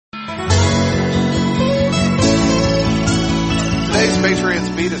Patriots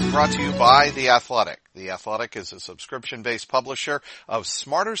Beat is brought to you by The Athletic. The Athletic is a subscription-based publisher of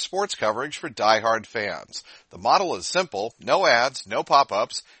smarter sports coverage for diehard fans. The model is simple: no ads, no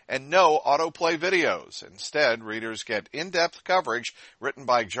pop-ups, and no autoplay videos. Instead, readers get in-depth coverage written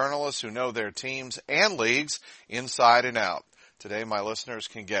by journalists who know their teams and leagues inside and out. Today, my listeners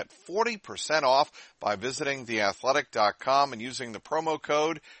can get 40% off by visiting theathletic.com and using the promo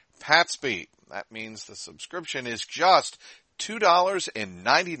code PATSBEAT. That means the subscription is just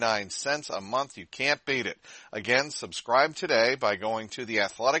 $2.99 a month. You can't beat it. Again, subscribe today by going to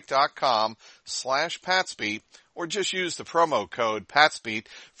theathletic.com/PatsBeat or just use the promo code PatsBeat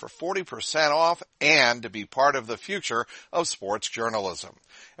for 40% off and to be part of the future of sports journalism.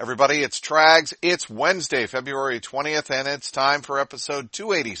 Everybody, it's Trags. It's Wednesday, February 20th, and it's time for episode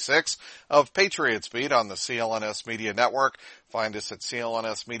 286 of Patriots Beat on the CLNS Media Network. Find us at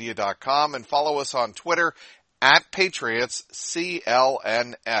clnsmedia.com and follow us on Twitter at Patriots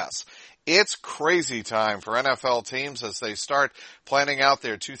CLNS. It's crazy time for NFL teams as they start planning out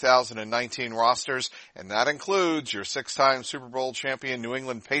their 2019 rosters, and that includes your six-time Super Bowl champion New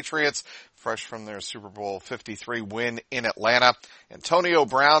England Patriots, fresh from their Super Bowl 53 win in Atlanta. Antonio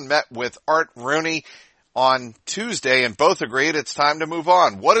Brown met with Art Rooney on Tuesday, and both agreed it's time to move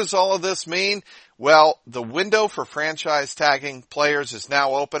on. What does all of this mean? Well, the window for franchise tagging players is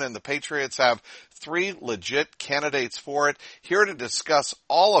now open, and the Patriots have 3 legit candidates for it. Here to discuss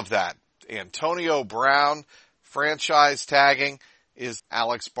all of that, Antonio Brown, franchise tagging, is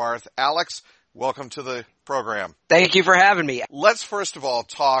Alex Barth. Alex, welcome to the program. Thank you for having me. Let's first of all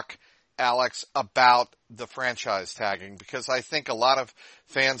talk, Alex, about the franchise tagging, because I think a lot of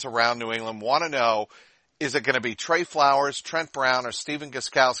fans around New England want to know, is it going to be Trey Flowers, Trent Brown, or Stephen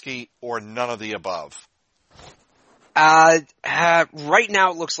Gostkowski, or none of the above? Right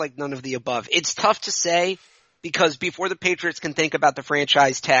now it looks like none of the above. It's tough to say because before the Patriots can think about the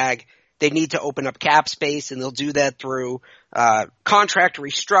franchise tag, they need to open up cap space, and they'll do that through contract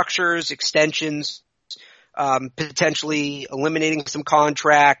restructures, extensions, potentially eliminating some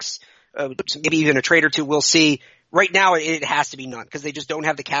contracts, maybe even a trade or two. We'll see. Right now it has to be none because they just don't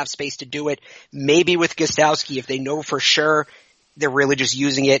have the cap space to do it. Maybe with Gostkowski, if they know for sure, they're really just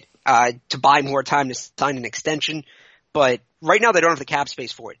using it to buy more time to sign an extension. But right now they don't have the cap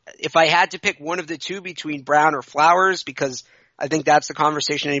space for it. If I had to pick one of the two between Brown or Flowers, because I think that's the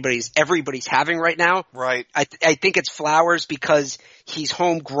conversation everybody's having right now. Right. I think it's Flowers because he's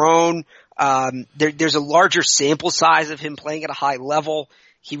homegrown. There's a larger sample size of him playing at a high level.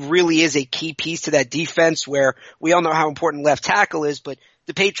 He really is a key piece to that defense where we all know how important left tackle is, but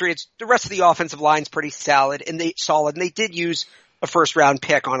the Patriots, the rest of the offensive line's pretty solid, and they did use a first round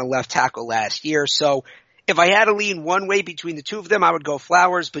pick on a left tackle last year. So if I had to lean one way between the two of them, I would go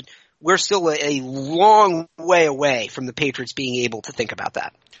Flowers, but we're still a long way away from the Patriots being able to think about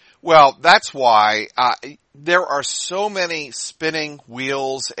that. Well, that's why there are so many spinning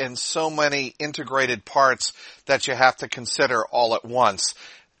wheels and so many integrated parts that you have to consider all at once,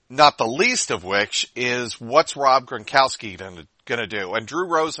 not the least of which is what's Rob Gronkowski going to do. And Drew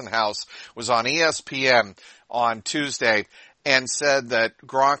Rosenhaus was on ESPN on Tuesday and said that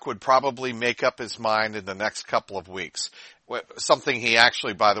Gronk would probably make up his mind in the next couple of weeks. Something he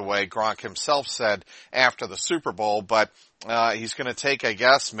actually, by the way, Gronk himself said after the Super Bowl, but he's going to take, I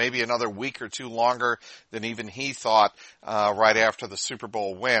guess, maybe another week or two longer than even he thought right after the Super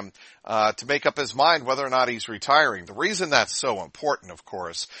Bowl win to make up his mind whether or not he's retiring. The reason that's so important, of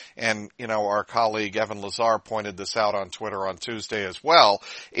course, and, you know, our colleague Evan Lazar pointed this out on Twitter on Tuesday as well,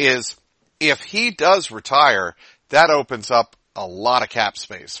 is if he does retire, that opens up a lot of cap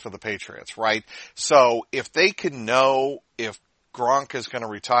space for the Patriots, right? So if they can know if Gronk is going to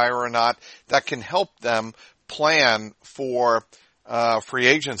retire or not, that can help them plan for free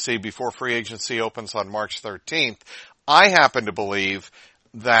agency before free agency opens on March 13th. I happen to believe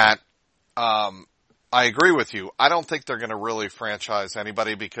that I agree with you. I don't think they're going to really franchise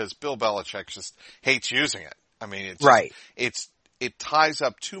anybody because Bill Belichick just hates using it. I mean, it's right. It ties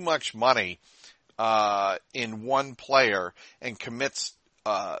up too much money in one player and commits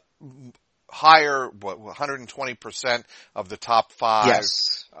higher 120% of the top 5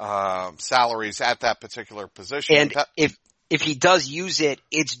 yes. Salaries at that particular position. And if he does use it,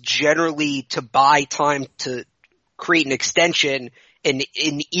 it's generally to buy time to create an extension. And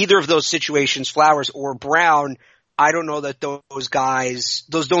in either of those situations, Flowers or Brown, I don't know that those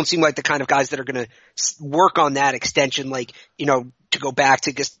don't seem like the kind of guys that are going to work on that extension. Like, you know, to go back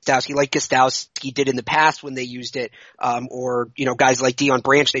to Gostowski like Gostowski did in the past when they used it, or, guys like Deion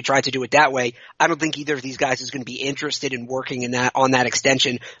Branch, they tried to do it that way. I don't think either of these guys is going to be interested in working on that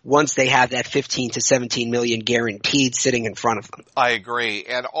extension once they have that 15 to 17 million guaranteed sitting in front of them. I agree.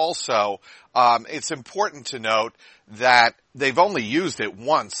 And also, it's important to note that they've only used it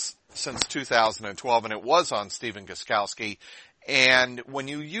once since 2012, and it was on Stephen Gostkowski. And when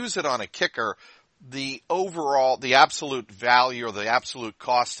you use it on a kicker, the absolute value or the absolute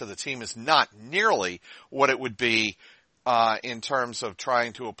cost to the team is not nearly what it would be in terms of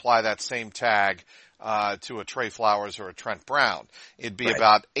trying to apply that same tag to a Trey Flowers or a Trent Brown. It'd be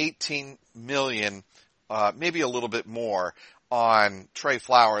about $18 million, maybe a little bit more, on Trey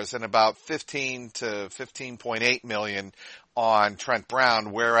Flowers, and about 15 to 15.8 million on Trent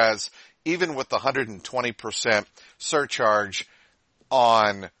Brown, whereas even with the 120% surcharge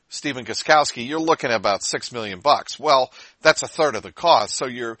on Stephen Gostkowski, you're looking at about $6 million. Well, that's a third of the cost. So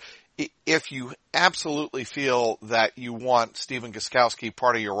if you absolutely feel that you want Stephen Gostkowski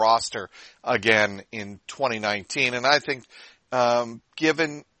part of your roster again in 2019, and I think,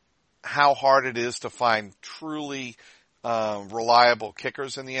 given how hard it is to find truly reliable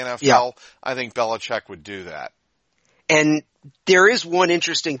kickers in the NFL, I think Belichick would do that. And there is one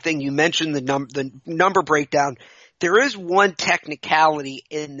interesting thing. You mentioned the number breakdown. There is one technicality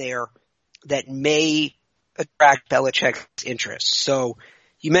in there that may attract Belichick's interest. So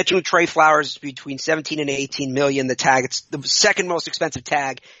you mentioned with Trey Flowers between 17 and 18 million, the tag. It's the second most expensive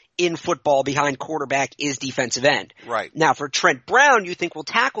tag in football behind quarterback is defensive end. Right. Now for Trent Brown, you think, well,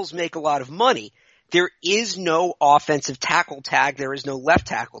 tackles make a lot of money. There is no offensive tackle tag. There is no left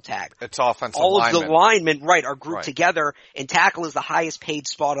tackle tag. It's offensive All linemen. of the linemen, are grouped together, and tackle is the highest paid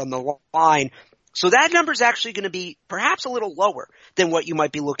spot on the line. So that number is actually going to be perhaps a little lower than what you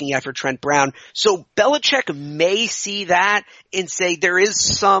might be looking at for Trent Brown. So Belichick may see that and say there is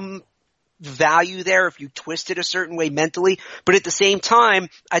some value there if you twist it a certain way mentally. But at the same time,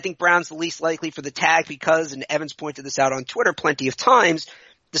 I think Brown's the least likely for the tag because, and Evans pointed this out on Twitter plenty of times,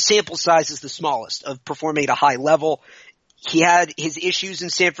 the sample size is the smallest of performing at a high level. He had his issues in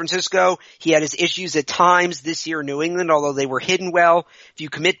San Francisco. He had his issues at times this year in New England, although they were hidden well. If you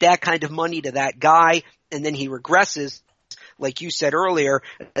commit that kind of money to that guy and then he regresses, like you said earlier,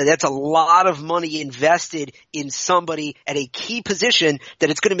 that's a lot of money invested in somebody at a key position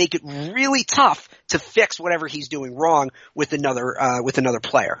that it's going to make it really tough to fix whatever he's doing wrong with another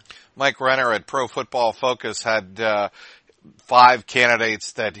player. Mike Renner at Pro Football Focus had 5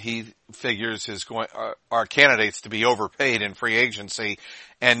 candidates that he figures are candidates to be overpaid in free agency,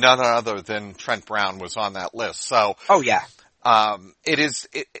 and none other than Trent Brown was on that list. So,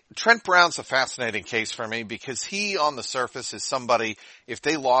 Trent Brown's a fascinating case for me because he, on the surface, is somebody, if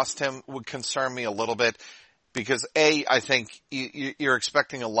they lost him, would concern me a little bit because I think you're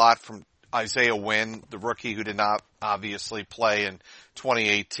expecting a lot from Isaiah Wynn, the rookie who did not obviously play in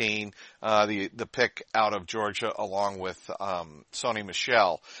 2018, the pick out of Georgia along with Sony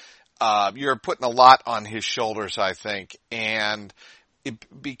Michel. You're putting a lot on his shoulders, I think, and it'd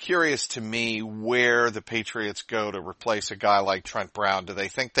be curious to me where the Patriots go to replace a guy like Trent Brown. Do they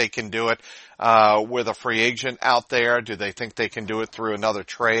think they can do it with a free agent out there? Do they think they can do it through another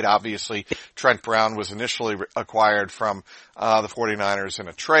trade? Obviously, Trent Brown was initially acquired from the 49ers in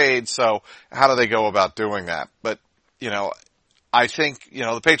a trade, so how do they go about doing that? But, I think,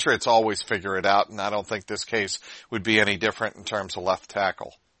 the Patriots always figure it out, and I don't think this case would be any different in terms of left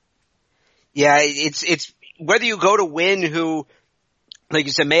tackle. Yeah, it's whether you go to Wynn, who, like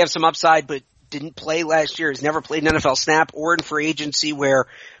you said, may have some upside, but didn't play last year, has never played an NFL snap, or in free agency where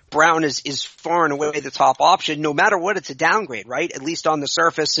Brown is far and away the top option. No matter what, it's a downgrade, right? At least on the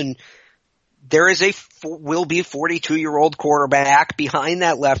surface. And there is will be 42-year-old quarterback behind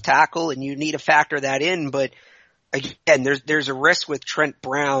that left tackle, and you need to factor that in. But again, there's a risk with Trent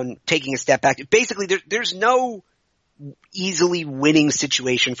Brown taking a step back. Basically, there's no easily winning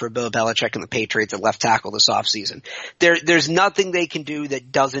situation for Bill Belichick and the Patriots at left tackle this offseason. There's nothing they can do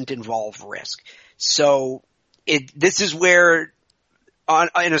that doesn't involve risk. So this is where,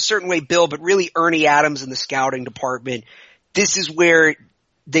 in a certain way, Bill, but really Ernie Adams and the scouting department, this is where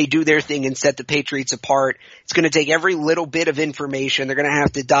they do their thing and set the Patriots apart. It's going to take every little bit of information. They're going to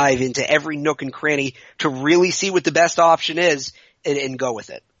have to dive into every nook and cranny to really see what the best option is and go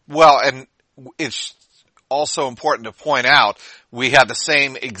with it. Well, and it's also important to point out, we had the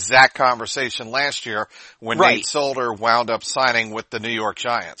same exact conversation last year when Nate Solder wound up signing with the New York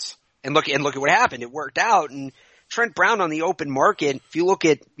Giants. And look at what happened. It worked out. And Trent Brown on the open market, if you look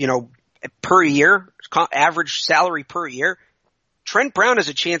at, per year, average salary per year, Trent Brown has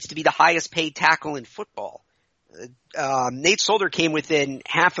a chance to be the highest paid tackle in football. Nate Solder came within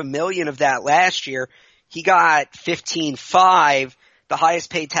 $500,000 of that last year. He got 15.5. The highest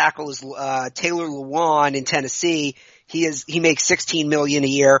paid tackle is Taylor Lewan in Tennessee. He makes $16 million a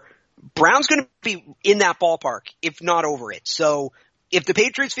year. Brown's going to be in that ballpark, if not over it. So if the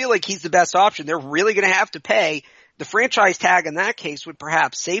Patriots feel like he's the best option, they're really going to have to pay. The franchise tag in that case would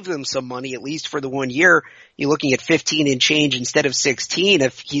perhaps save them some money, at least for the 1 year. You're looking at 15 and change instead of 16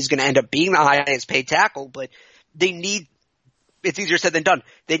 if he's going to end up being the highest paid tackle. But it's easier said than done.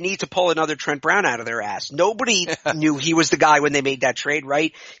 They need to pull another Trent Brown out of their ass. Nobody knew he was the guy when they made that trade,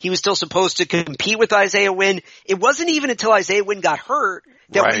 right? He was still supposed to compete with Isaiah Wynn. It wasn't even until Isaiah Wynn got hurt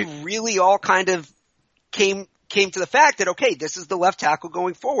that we really all kind of came to the fact that, okay, this is the left tackle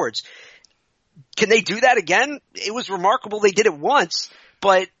going forwards. Can they do that again? It was remarkable they did it once,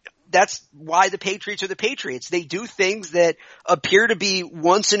 but that's why the Patriots are the Patriots. They do things that appear to be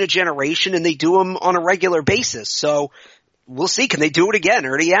once in a generation, and they do them on a regular basis. So we'll see. Can they do it again?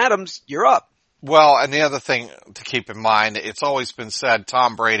 Ernie Adams, you're up. Well, and the other thing to keep in mind, it's always been said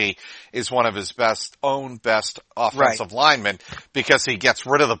Tom Brady is one of his best offensive linemen because he gets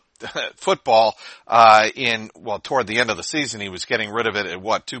rid of the football toward the end of the season. He was getting rid of it at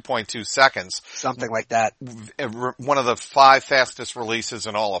 2.2 seconds. Something like that. One of the 5 fastest releases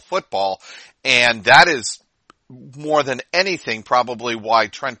in all of football. And that is more than anything probably why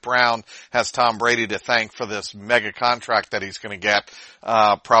Trent Brown has Tom Brady to thank for this mega contract that he's going to get,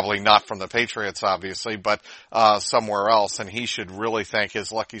 probably not from the Patriots obviously, but somewhere else, and he should really thank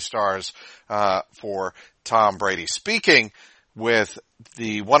his lucky stars for Tom Brady. Speaking with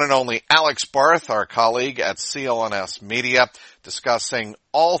the one and only Alex Barth, our colleague at CLNS Media, discussing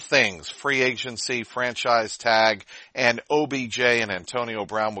all things free agency, franchise tag, and OBJ and Antonio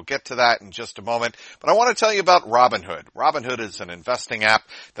Brown. We'll get to that in just a moment. But I want to tell you about Robinhood. Robinhood is an investing app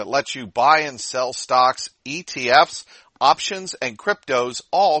that lets you buy and sell stocks, ETFs, options, and cryptos,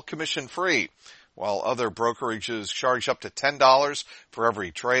 all commission-free. While other brokerages charge up to $10 for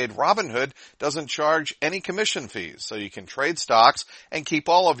every trade, Robinhood doesn't charge any commission fees, so you can trade stocks and keep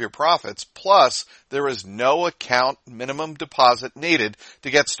all of your profits. Plus, there is no account minimum deposit needed to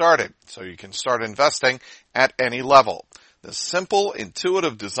get started, so you can start investing at any level. The simple,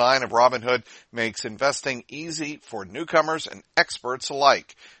 intuitive design of Robinhood makes investing easy for newcomers and experts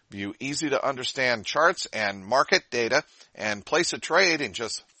alike. View easy-to-understand charts and market data and place a trade in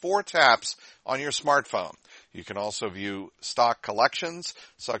just 4 taps on your smartphone. You can also view stock collections,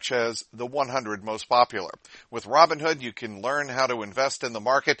 such as the 100 most popular. With Robinhood, you can learn how to invest in the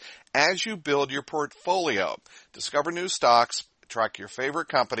market as you build your portfolio. Discover new stocks, track your favorite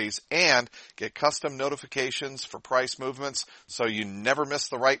companies, and get custom notifications for price movements so you never miss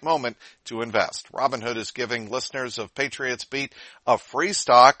the right moment to invest. Robinhood is giving listeners of Patriots Beat a free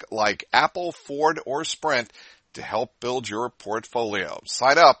stock like Apple, Ford, or Sprint to help build your portfolio.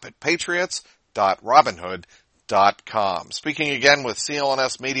 Sign up at patriots.robinhood.com. Speaking again with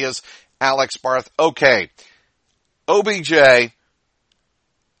CLNS Media's Alex Barth. Okay, OBJ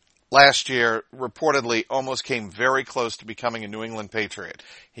last year reportedly almost came very close to becoming a New England Patriot.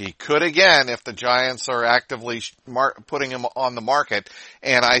 He could again if the Giants are actively putting him on the market.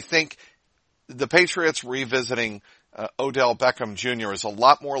 And I think the Patriots revisiting Odell Beckham Jr. is a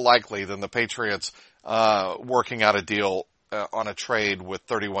lot more likely than the Patriots working out a deal on a trade with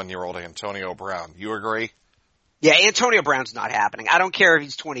 31-year-old Antonio Brown. You agree? Yeah, Antonio Brown's not happening. I don't care if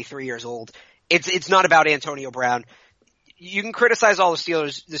he's 23 years old. It's not about Antonio Brown. You can criticize all the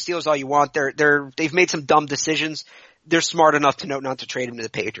Steelers all you want. They've made some dumb decisions. They're smart enough to know not to trade him to the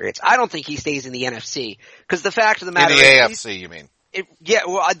Patriots. I don't think he stays in the NFC because the fact of the matter is, in the AFC, you mean?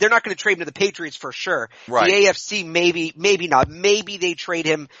 They're not going to trade him to the Patriots for sure. Right. The AFC, maybe not. Maybe they trade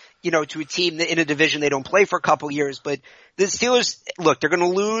him, to a team in a division they don't play for a couple years. But the Steelers, look, they're going to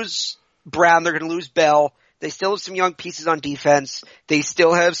lose Brown. They're going to lose Bell. They still have some young pieces on defense. They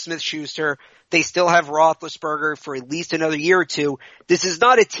still have Smith-Schuster. They still have Roethlisberger for at least another year or two. This is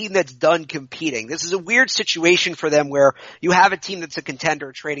not a team that's done competing. This is a weird situation for them where you have a team that's a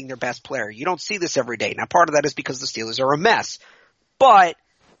contender trading their best player. You don't see this every day. Now, part of that is because the Steelers are a mess. But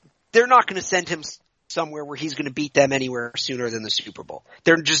they're not going to send him somewhere where he's going to beat them anywhere sooner than the Super Bowl.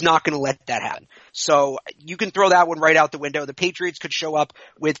 They're just not going to let that happen. So you can throw that one right out the window. The Patriots could show up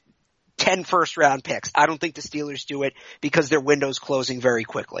with 10 first-round picks. I don't think the Steelers do it because their window's closing very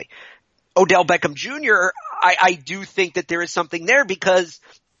quickly. Odell Beckham Jr., I do think that there is something there because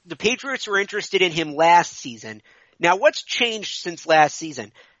the Patriots were interested in him last season. Now, what's changed since last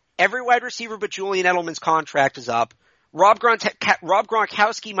season? Every wide receiver but Julian Edelman's contract is up. Rob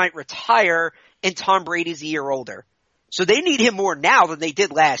Gronkowski might retire, and Tom Brady's a year older. So they need him more now than they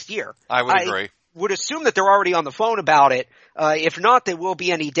did last year. I would agree. would assume that they're already on the phone about it. If not, they will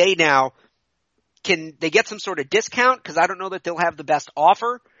be any day now. Can they get some sort of discount? Because I don't know that they'll have the best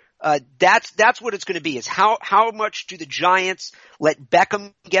offer. That's what it's going to be, is how much do the Giants let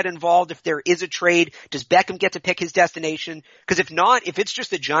Beckham get involved if there is a trade? Does Beckham get to pick his destination? Because if not, if it's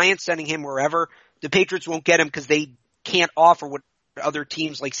just the Giants sending him wherever, the Patriots won't get him because they can't offer what other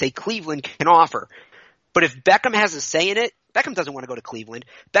teams like, say, Cleveland can offer. But if Beckham has a say in it, Beckham doesn't want to go to Cleveland.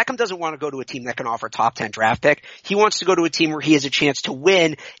 Beckham doesn't want to go to a team that can offer a top 10 draft pick. He wants to go to a team where he has a chance to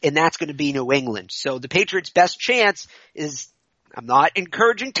win, and that's going to be New England. So the Patriots' best chance is, I'm not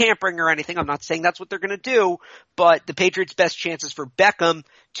encouraging tampering or anything. I'm not saying that's what they're going to do, but the Patriots' best chance is for Beckham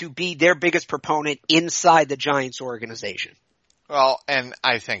to be their biggest proponent inside the Giants organization. Well, and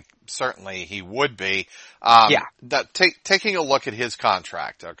I think certainly he would be. Taking a look at his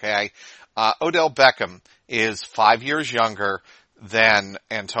contract, okay? Odell Beckham is 5 years younger than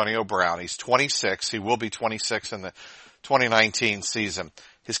Antonio Brown. He's 26. He will be 26 in the 2019 season.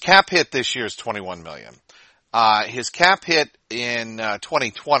 His cap hit this year is $21 million. His cap hit in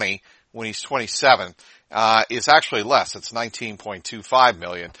 2020, when he's 27, is actually less. It's $19.25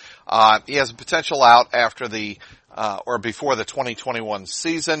 million. He has a potential out after or before the 2021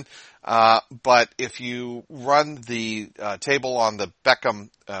 season. But if you run the table on the Beckham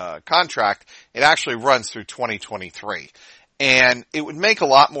contract, it actually runs through 2023. And it would make a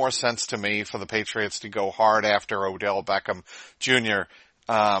lot more sense to me for the Patriots to go hard after Odell Beckham Jr.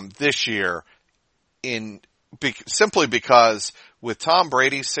 This year, simply because with Tom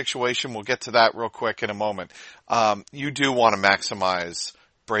Brady's situation, we'll get to that real quick in a moment, you do want to maximize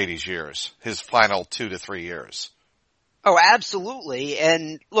Brady's years, his final 2 to 3 years. Oh, absolutely.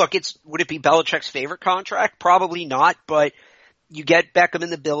 And look, would it be Belichick's favorite contract? Probably not, but you get Beckham in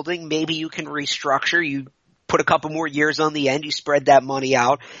the building, maybe you can restructure, you put a couple more years on the end, you spread that money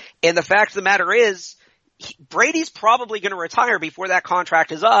out. And the fact of the matter is, Brady's probably going to retire before that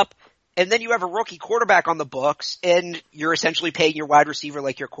contract is up, and then you have a rookie quarterback on the books, and you're essentially paying your wide receiver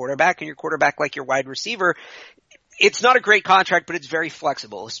like your quarterback, and your quarterback like your wide receiver. It's not a great contract, but it's very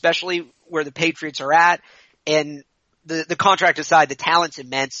flexible, especially where the Patriots are at, and the contract aside, the talent's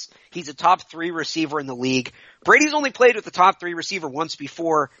immense. He's a top 3 receiver in the league. Brady's only played with the top 3 receiver once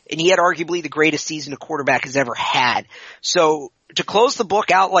before, and he had arguably the greatest season a quarterback has ever had. So to close the book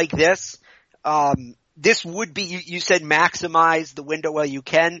out like this would be, you said maximize the window while you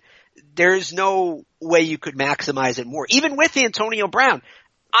can. There's no way you could maximize it more. Even with Antonio Brown,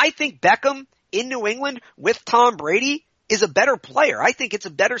 I think Beckham in New England with Tom Brady is a better player. I think it's a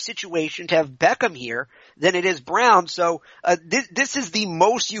better situation to have Beckham here than it is Brown. So this is the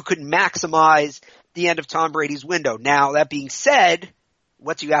most you could maximize the end of Tom Brady's window. Now, that being said,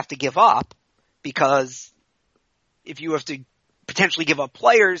 what do you have to give up? Because if you have to potentially give up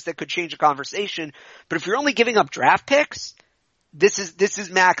players, that could change the conversation. But if you're only giving up draft picks, this is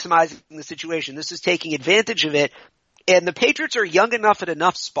maximizing the situation. This is taking advantage of it. And the Patriots are young enough at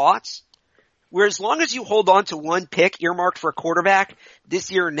enough spots where as long as you hold on to one pick earmarked for a quarterback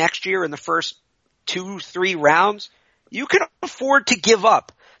this year or next year in the first 2-3 rounds, you can afford to give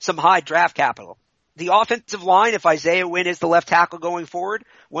up some high draft capital. The offensive line, if Isaiah Wynn is the left tackle going forward,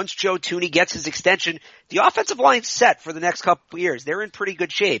 once Joe Thuney gets his extension, the offensive line's set for the next couple of years. They're in pretty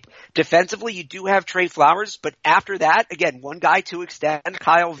good shape. Defensively, you do have Trey Flowers, but after that, again, one guy to extend,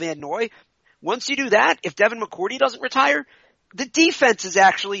 Kyle Van Noy. Once you do that, if Devin McCourty doesn't retire, the defense is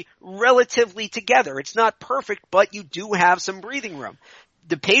actually relatively together. It's not perfect, but you do have some breathing room.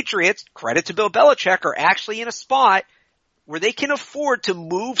 The Patriots, credit to Bill Belichick, are actually in a spot where they can afford to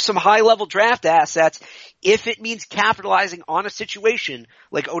move some high-level draft assets if it means capitalizing on a situation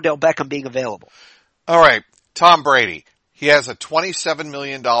like Odell Beckham being available. All right, Tom Brady. He has a $27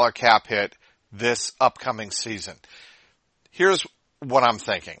 million cap hit this upcoming season. Here's what I'm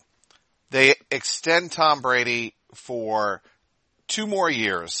thinking. They extend Tom Brady for 2 more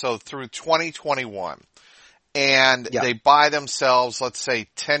years, so through 2021. And they buy themselves, let's say,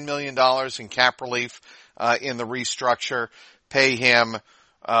 $10 million in cap relief in the restructure, pay him,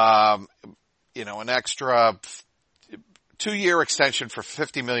 an extra 2-year extension for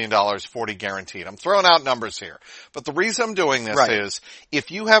 $50 million, 40 guaranteed. I'm throwing out numbers here. But the reason I'm doing this is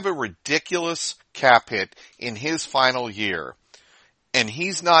if you have a ridiculous cap hit in his final year and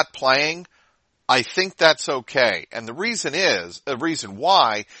he's not playing, I think that's okay. And the reason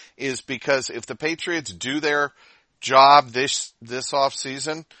why is because if the Patriots do their job this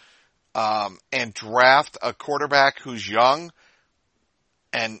offseason, and draft a quarterback who's young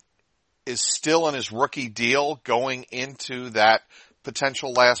and is still in his rookie deal going into that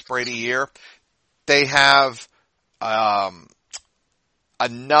potential last Brady year, they have,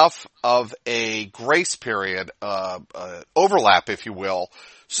 enough of a grace period, overlap, if you will,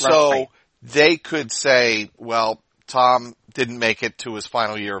 so Right. they could say, well, Tom didn't make it to his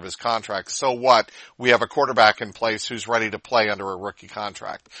final year of his contract. So what? We have a quarterback in place who's ready to play under a rookie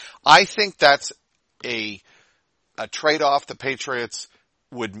contract. I think that's a trade-off the Patriots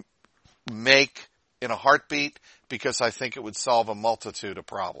would make in a heartbeat, because I think it would solve a multitude of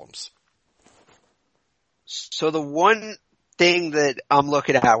problems. So the one thing that I'm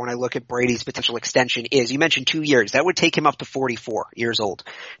looking at when I look at Brady's potential extension is, you mentioned 2 years. That would take him up to 44 years old.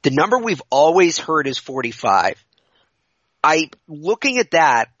 The number we've always heard is 45. Looking at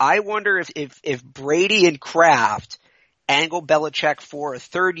that, I wonder if Brady and Kraft angle Belichick for a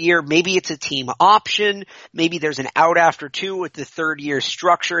third year. Maybe it's a team option. Maybe there's an out after 2 with the third year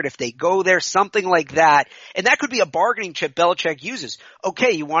structured if they go there, something like that. And that could be a bargaining chip Belichick uses.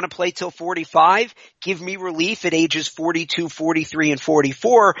 Okay, you want to play till 45? Give me relief at ages 42, 43, and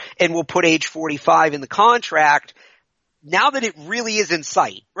 44, and we'll put age 45 in the contract. Now that it really is in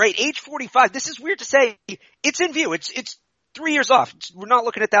sight, right? Age 45, this is weird to say. It's in view. It's 3 years off. We're not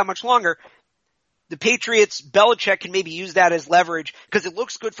looking at that much longer. The Patriots, Belichick can maybe use that as leverage because it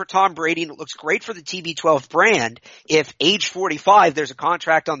looks good for Tom Brady and it looks great for the TB12 brand. If age 45, there's a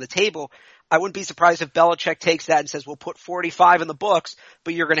contract on the table, I wouldn't be surprised if Belichick takes that and says, we'll put 45 in the books,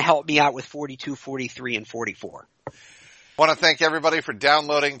 but you're going to help me out with 42, 43, and 44. Want to thank everybody for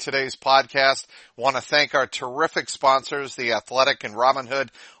downloading today's podcast. Want to thank our terrific sponsors, The Athletic and Robinhood.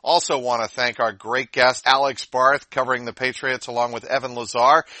 Also want to thank our great guest, Alex Barth, covering the Patriots along with Evan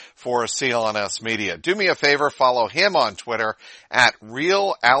Lazar for CLNS Media. Do me a favor, follow him on Twitter at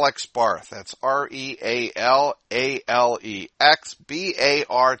RealAlexBarth. That's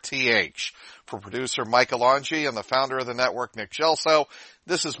RealAlexBarth. For producer Mike Alonji and the founder of the network, Nick Gelso,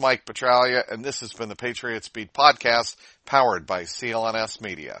 this is Mike Petralia, and this has been the Patriots Beat Podcast, powered by CLNS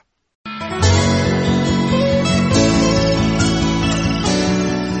Media.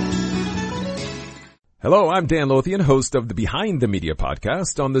 Hello, I'm Dan Lothian, host of the Behind the Media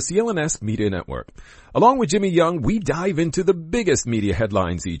podcast on the CLNS Media Network. Along with Jimmy Young, we dive into the biggest media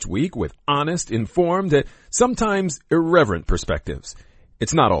headlines each week with honest, informed, and sometimes irreverent perspectives.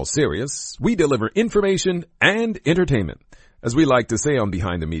 It's not all serious. We deliver information and entertainment. As we like to say on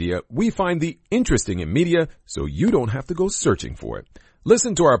Behind the Media, we find the interesting in media so you don't have to go searching for it.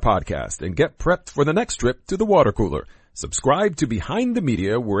 Listen to our podcast and get prepped for the next trip to the water cooler. Subscribe to Behind the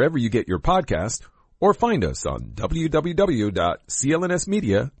Media wherever you get your podcast, or find us on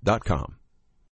www.clnsmedia.com.